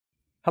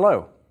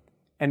Hello,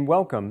 and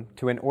welcome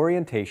to an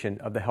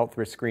orientation of the Health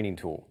Risk Screening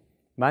Tool.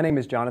 My name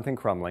is Jonathan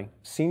Crumley,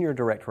 Senior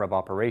Director of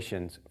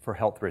Operations for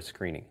Health Risk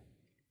Screening.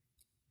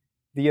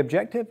 The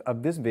objective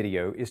of this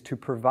video is to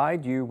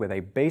provide you with a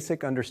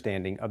basic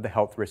understanding of the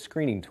Health Risk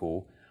Screening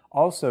Tool,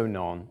 also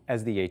known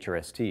as the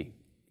HRST.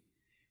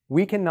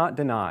 We cannot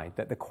deny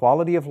that the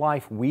quality of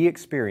life we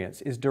experience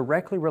is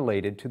directly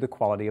related to the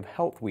quality of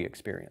health we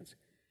experience.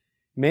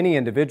 Many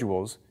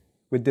individuals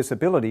with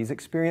disabilities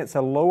experience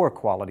a lower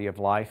quality of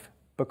life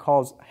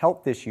because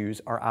health issues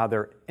are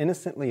either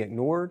innocently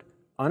ignored,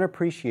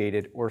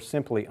 unappreciated, or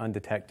simply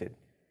undetected.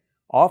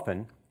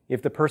 Often,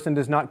 if the person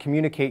does not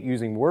communicate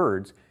using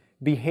words,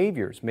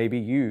 behaviors may be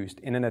used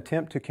in an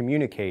attempt to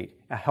communicate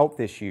a health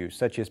issue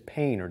such as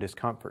pain or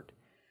discomfort.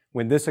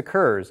 When this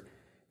occurs,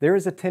 there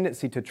is a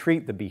tendency to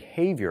treat the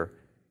behavior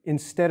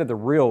instead of the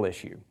real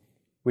issue,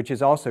 which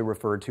is also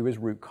referred to as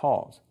root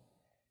cause.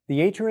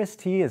 The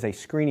HRST is a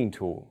screening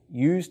tool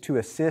used to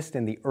assist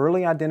in the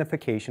early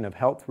identification of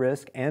health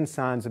risk and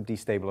signs of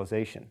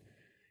destabilization.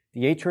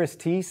 The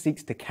HRST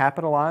seeks to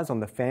capitalize on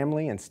the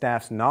family and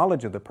staff's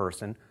knowledge of the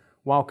person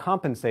while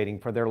compensating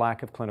for their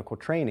lack of clinical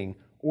training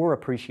or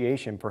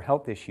appreciation for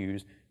health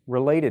issues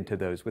related to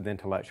those with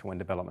intellectual and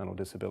developmental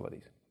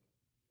disabilities.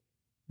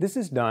 This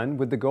is done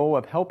with the goal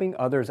of helping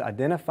others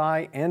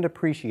identify and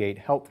appreciate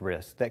health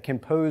risks that can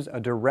pose a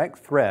direct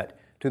threat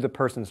to the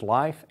person's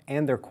life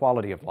and their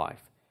quality of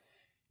life.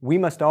 We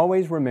must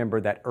always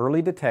remember that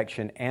early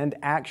detection and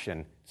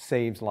action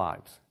saves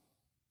lives.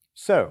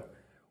 So,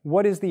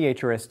 what is the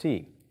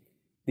HRST?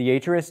 The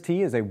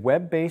HRST is a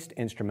web-based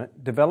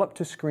instrument developed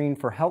to screen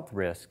for health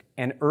risk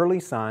and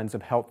early signs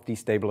of health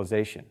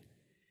destabilization.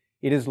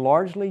 It is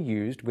largely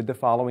used with the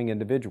following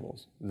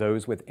individuals: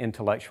 those with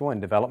intellectual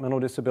and developmental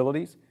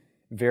disabilities,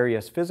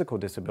 various physical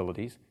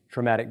disabilities,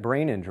 traumatic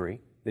brain injury,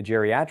 the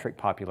geriatric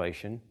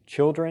population,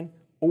 children,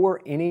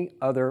 or any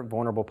other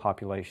vulnerable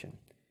population.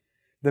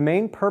 The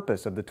main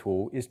purpose of the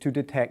tool is to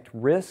detect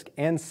risk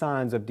and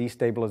signs of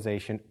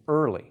destabilization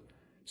early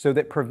so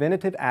that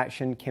preventative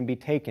action can be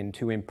taken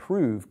to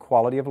improve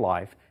quality of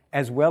life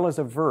as well as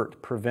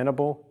avert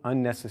preventable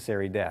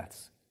unnecessary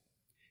deaths.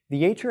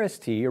 The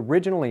HRST,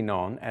 originally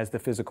known as the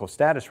Physical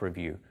Status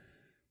Review,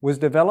 was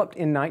developed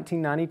in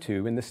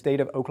 1992 in the state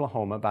of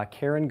Oklahoma by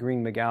Karen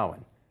Green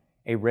McGowan,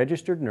 a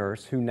registered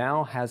nurse who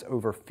now has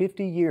over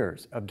 50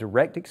 years of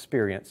direct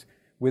experience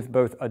with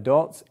both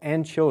adults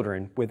and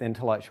children with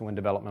intellectual and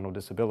developmental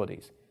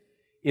disabilities.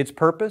 Its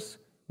purpose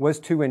was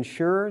to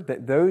ensure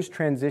that those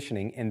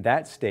transitioning in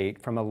that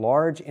state from a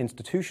large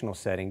institutional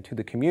setting to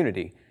the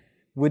community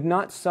would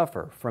not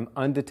suffer from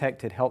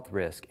undetected health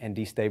risk and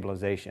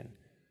destabilization.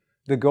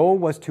 The goal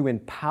was to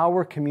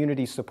empower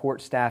community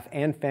support staff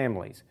and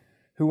families,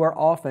 who are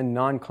often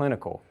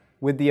non-clinical,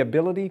 with the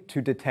ability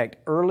to detect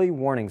early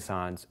warning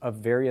signs of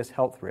various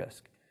health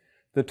risks.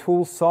 The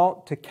tool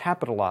sought to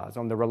capitalize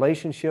on the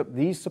relationship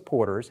these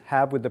supporters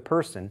have with the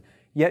person,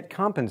 yet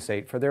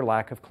compensate for their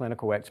lack of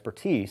clinical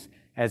expertise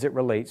as it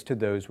relates to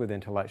those with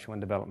intellectual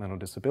and developmental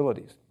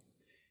disabilities.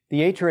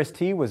 The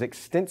HRST was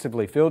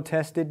extensively field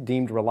tested,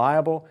 deemed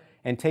reliable,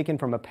 and taken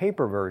from a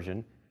paper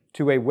version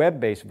to a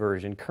web-based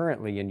version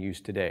currently in use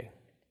today.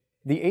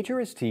 The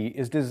HRST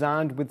is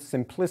designed with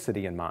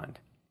simplicity in mind.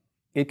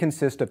 It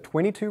consists of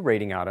 22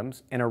 rating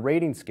items and a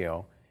rating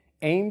scale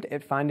aimed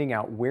at finding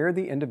out where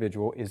the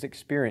individual is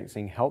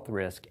experiencing health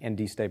risk and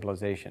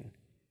destabilization.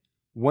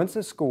 Once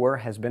a score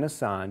has been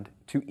assigned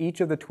to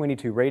each of the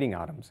 22 rating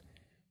items,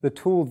 the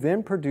tool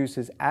then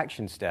produces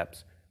action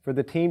steps for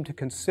the team to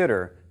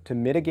consider to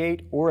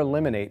mitigate or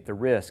eliminate the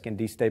risk and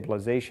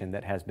destabilization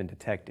that has been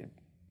detected.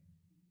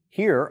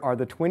 Here are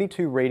the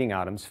 22 rating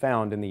items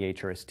found in the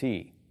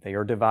HRST. They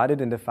are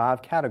divided into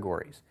 5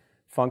 categories: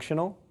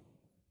 functional,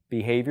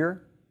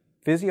 behavior,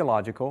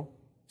 physiological,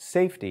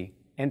 safety,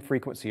 and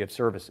frequency of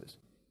services.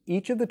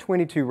 Each of the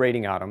 22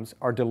 rating items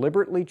are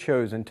deliberately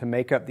chosen to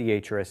make up the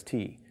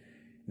HRST.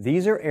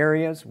 These are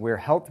areas where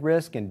health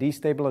risk and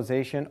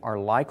destabilization are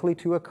likely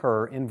to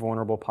occur in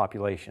vulnerable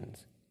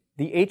populations.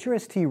 The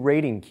HRST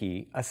rating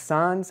key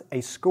assigns a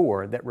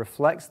score that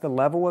reflects the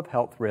level of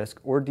health risk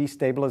or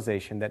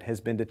destabilization that has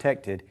been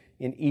detected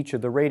in each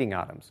of the rating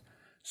items.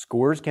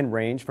 Scores can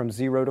range from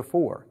 0 to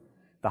 4.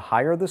 The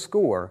higher the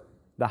score,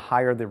 the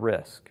higher the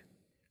risk.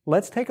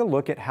 Let's take a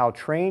look at how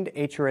trained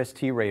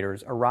HRST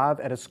raters arrive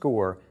at a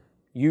score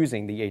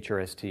using the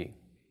HRST.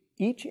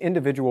 Each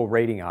individual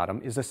rating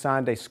item is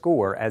assigned a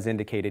score as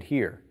indicated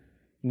here.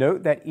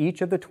 Note that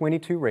each of the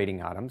 22 rating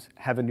items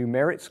have a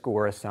numeric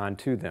score assigned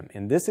to them.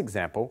 In this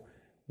example,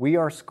 we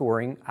are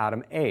scoring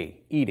item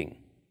A, eating.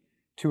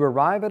 To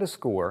arrive at a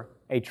score,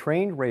 a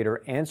trained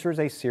rater answers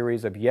a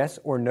series of yes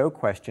or no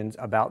questions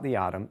about the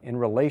item in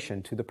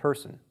relation to the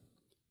person.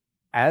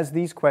 As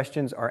these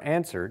questions are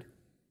answered,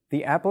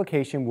 the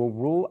application will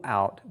rule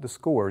out the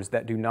scores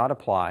that do not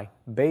apply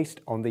based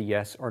on the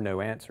yes or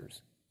no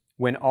answers.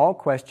 When all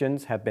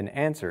questions have been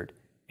answered,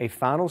 a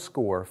final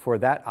score for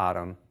that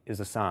item is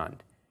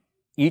assigned.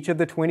 Each of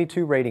the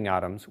 22 rating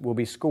items will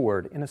be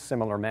scored in a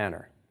similar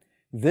manner.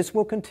 This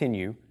will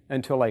continue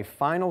until a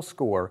final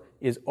score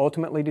is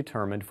ultimately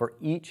determined for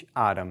each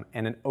item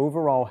and an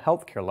overall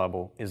healthcare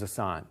level is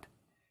assigned.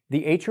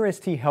 The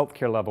HRST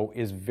healthcare level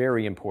is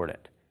very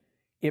important.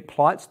 It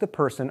plots the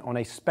person on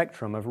a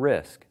spectrum of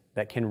risk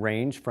that can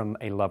range from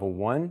a level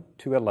 1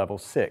 to a level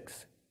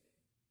 6.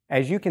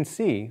 As you can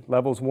see,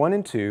 levels 1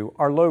 and 2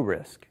 are low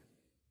risk.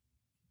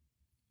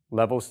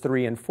 Levels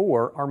 3 and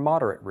 4 are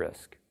moderate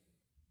risk.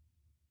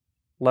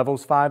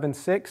 Levels 5 and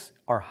 6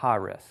 are high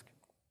risk.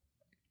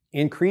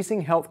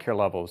 Increasing healthcare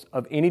levels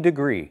of any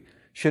degree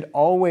should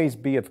always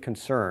be of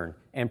concern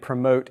and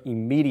promote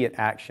immediate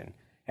action.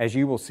 As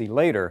you will see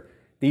later,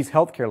 these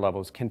healthcare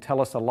levels can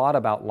tell us a lot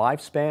about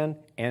lifespan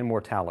and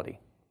mortality.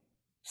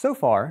 So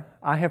far,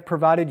 I have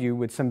provided you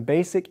with some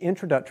basic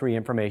introductory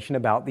information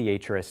about the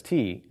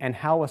HRST and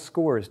how a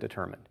score is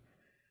determined.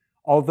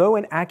 Although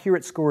an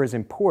accurate score is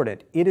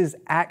important, it is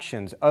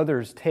actions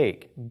others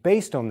take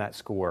based on that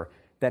score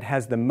that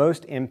has the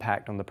most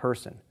impact on the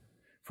person.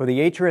 For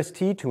the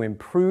HRST to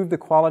improve the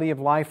quality of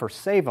life or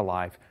save a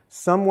life,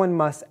 someone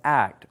must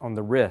act on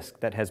the risk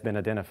that has been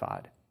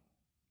identified.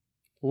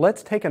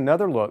 Let's take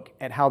another look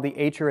at how the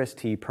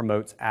HRST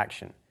promotes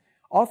action.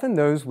 Often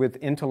those with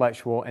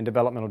intellectual and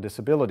developmental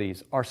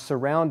disabilities are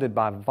surrounded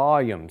by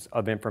volumes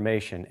of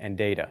information and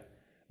data,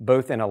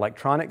 both in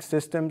electronic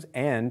systems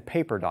and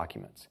paper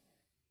documents.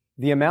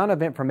 The amount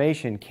of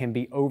information can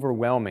be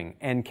overwhelming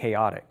and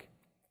chaotic.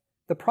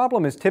 The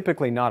problem is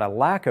typically not a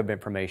lack of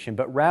information,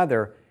 but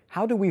rather,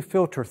 how do we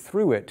filter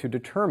through it to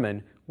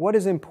determine what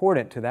is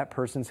important to that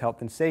person's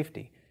health and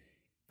safety?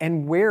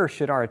 And where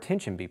should our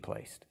attention be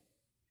placed?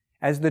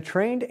 As the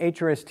trained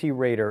HRST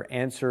rater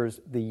answers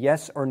the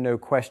yes or no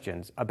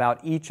questions about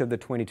each of the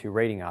 22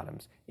 rating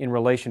items in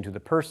relation to the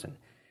person,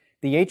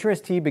 the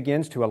HRST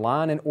begins to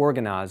align and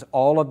organize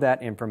all of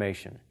that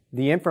information.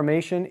 The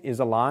information is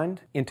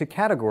aligned into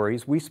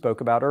categories we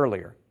spoke about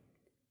earlier: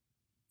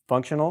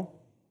 functional,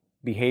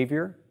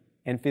 behavior,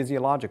 and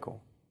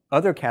physiological.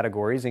 Other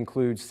categories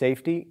include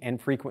safety and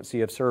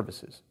frequency of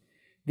services.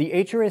 The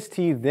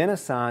HRST then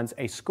assigns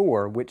a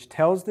score which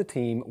tells the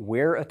team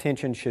where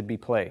attention should be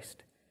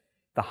placed.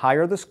 The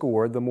higher the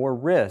score, the more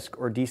risk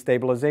or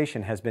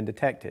destabilization has been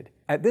detected.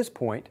 At this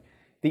point,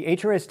 the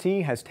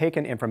HRST has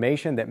taken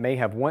information that may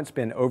have once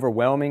been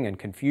overwhelming and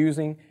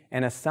confusing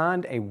and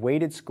assigned a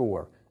weighted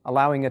score,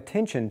 allowing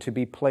attention to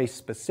be placed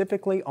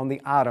specifically on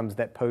the items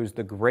that pose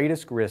the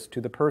greatest risk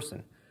to the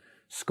person.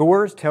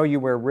 Scores tell you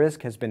where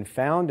risk has been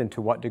found and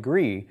to what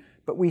degree,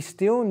 but we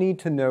still need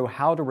to know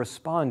how to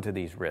respond to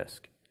these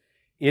risks.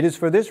 It is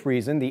for this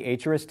reason the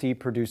HRST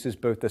produces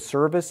both the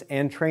service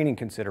and training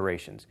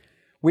considerations,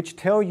 which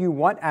tell you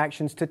what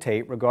actions to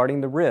take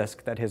regarding the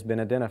risk that has been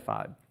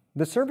identified.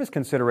 The service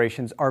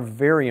considerations are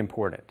very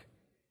important.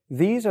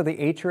 These are the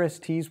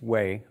HRST's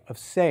way of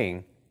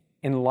saying,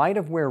 in light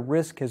of where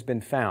risk has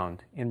been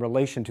found in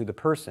relation to the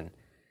person,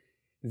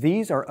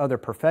 these are other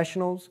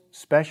professionals,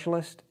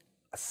 specialists,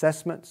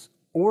 assessments,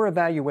 or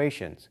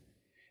evaluations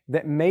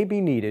that may be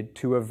needed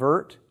to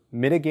avert,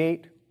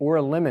 mitigate, or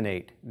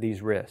eliminate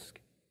these risks.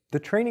 The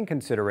training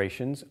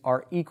considerations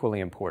are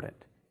equally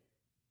important.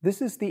 This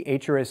is the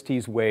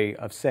HRST's way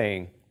of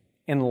saying,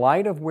 in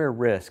light of where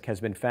risk has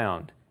been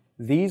found,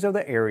 these are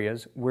the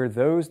areas where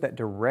those that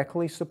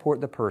directly support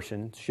the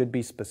person should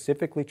be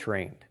specifically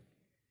trained.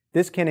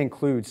 This can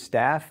include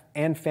staff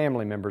and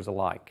family members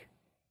alike.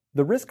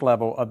 The risk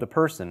level of the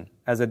person,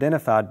 as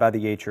identified by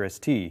the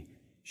HRST,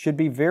 should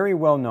be very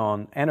well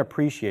known and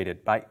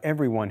appreciated by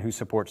everyone who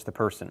supports the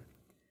person.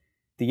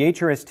 The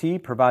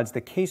HRST provides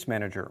the case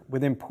manager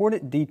with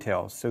important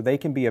details so they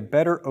can be a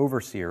better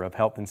overseer of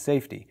health and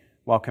safety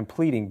while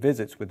completing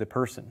visits with the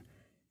person,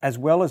 as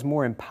well as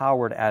more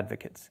empowered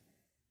advocates.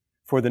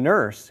 For the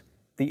nurse,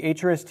 the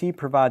HRST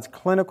provides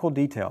clinical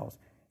details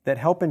that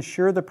help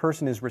ensure the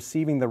person is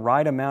receiving the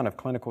right amount of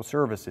clinical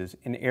services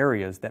in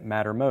areas that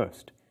matter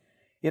most.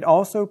 It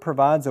also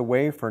provides a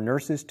way for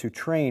nurses to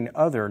train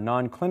other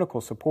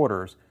non-clinical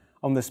supporters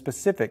on the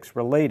specifics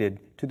related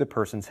to the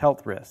person's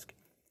health risk.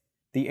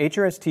 The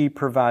HRST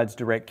provides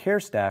direct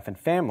care staff and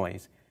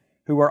families,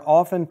 who are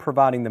often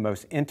providing the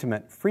most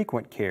intimate,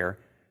 frequent care,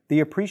 the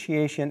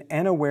appreciation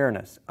and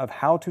awareness of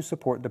how to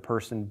support the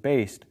person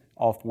based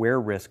off where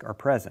risks are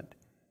present.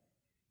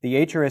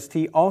 The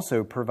HRST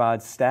also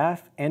provides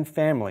staff and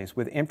families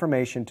with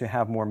information to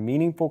have more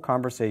meaningful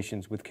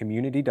conversations with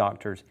community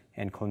doctors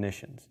and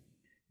clinicians.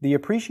 The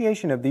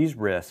appreciation of these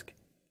risks,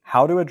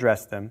 how to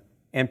address them,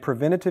 and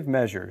preventative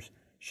measures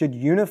should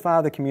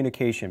unify the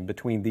communication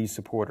between these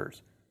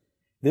supporters.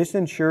 This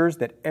ensures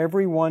that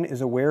everyone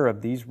is aware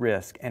of these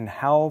risks and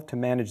how to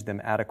manage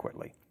them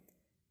adequately.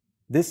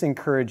 This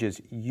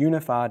encourages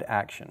unified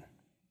action.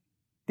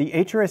 The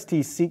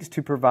HRST seeks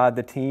to provide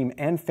the team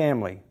and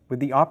family with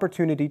the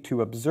opportunity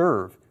to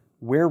observe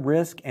where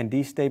risk and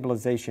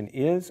destabilization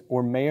is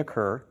or may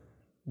occur,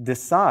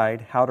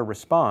 decide how to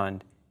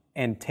respond,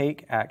 and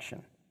take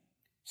action.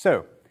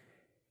 So,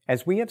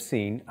 as we have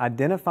seen,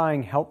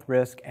 identifying health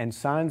risk and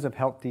signs of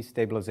health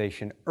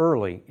destabilization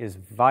early is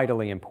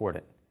vitally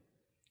important.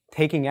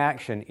 Taking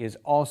action is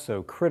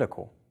also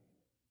critical.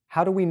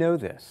 How do we know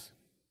this?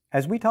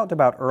 As we talked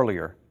about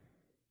earlier,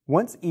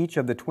 once each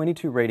of the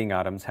 22 rating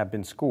items have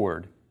been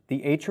scored,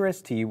 the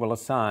HRST will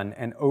assign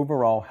an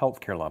overall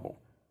healthcare level.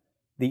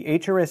 The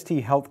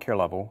HRST healthcare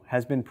level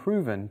has been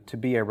proven to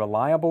be a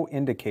reliable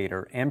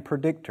indicator and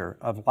predictor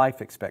of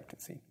life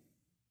expectancy.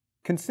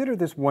 Consider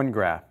this one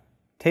graph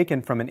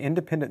taken from an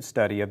independent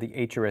study of the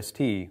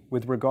HRST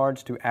with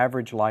regards to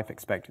average life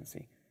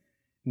expectancy.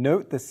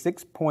 Note the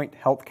 6-point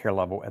healthcare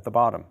level at the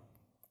bottom.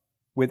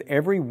 With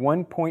every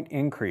 1-point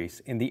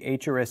increase in the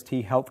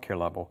HRST healthcare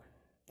level,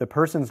 the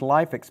person's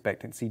life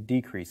expectancy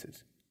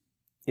decreases.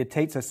 It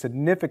takes a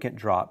significant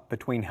drop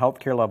between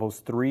healthcare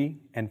levels 3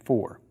 and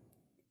 4.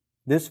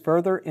 This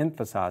further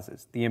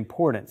emphasizes the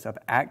importance of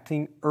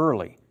acting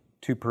early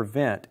to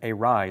prevent a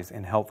rise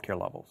in healthcare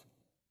levels.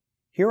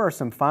 Here are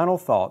some final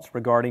thoughts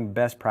regarding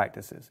best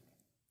practices.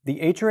 The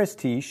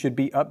HRST should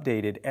be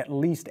updated at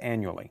least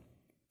annually.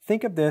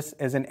 Think of this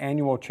as an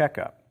annual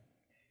checkup.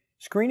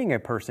 Screening a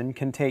person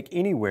can take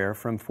anywhere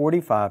from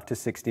 45 to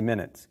 60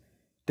 minutes,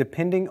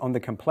 depending on the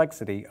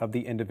complexity of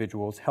the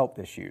individual's health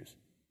issues.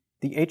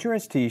 The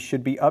HRST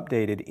should be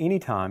updated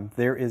anytime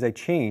there is a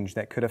change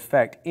that could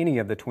affect any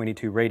of the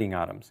 22 rating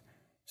items,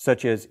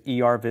 such as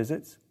ER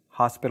visits,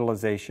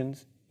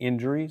 hospitalizations,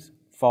 injuries,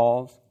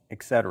 falls,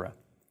 etc.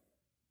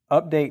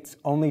 Updates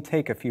only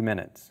take a few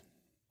minutes.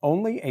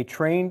 Only a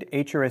trained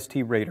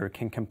HRST rater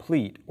can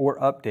complete or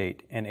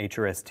update an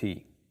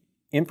HRST.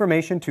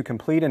 Information to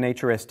complete an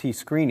HRST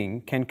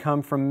screening can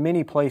come from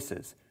many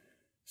places,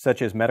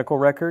 such as medical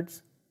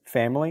records,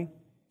 family,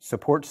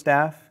 support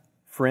staff,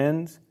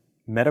 friends,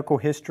 medical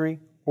history,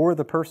 or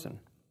the person.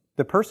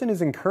 The person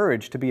is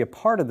encouraged to be a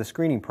part of the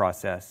screening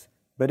process,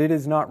 but it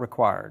is not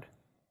required.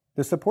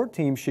 The support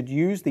team should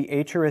use the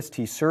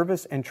HRST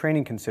service and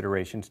training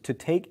considerations to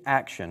take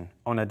action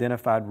on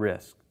identified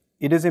risks.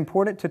 It is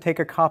important to take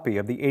a copy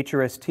of the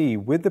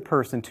HRST with the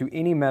person to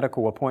any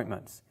medical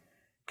appointments.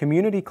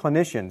 Community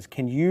clinicians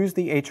can use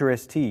the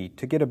HRST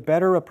to get a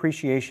better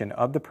appreciation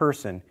of the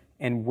person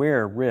and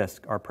where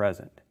risks are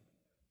present.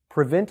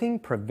 Preventing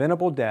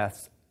preventable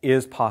deaths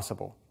is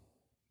possible.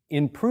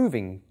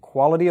 Improving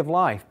quality of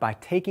life by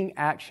taking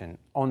action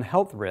on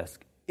health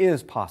risk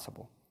is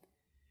possible.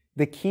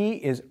 The key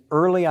is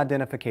early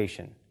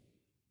identification.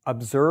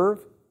 Observe,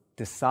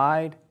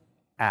 decide,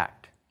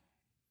 act.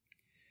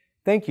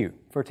 Thank you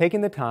for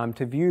taking the time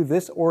to view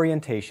this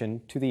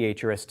orientation to the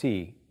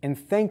HRST, and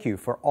thank you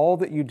for all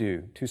that you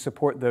do to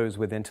support those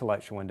with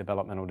intellectual and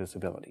developmental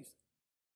disabilities.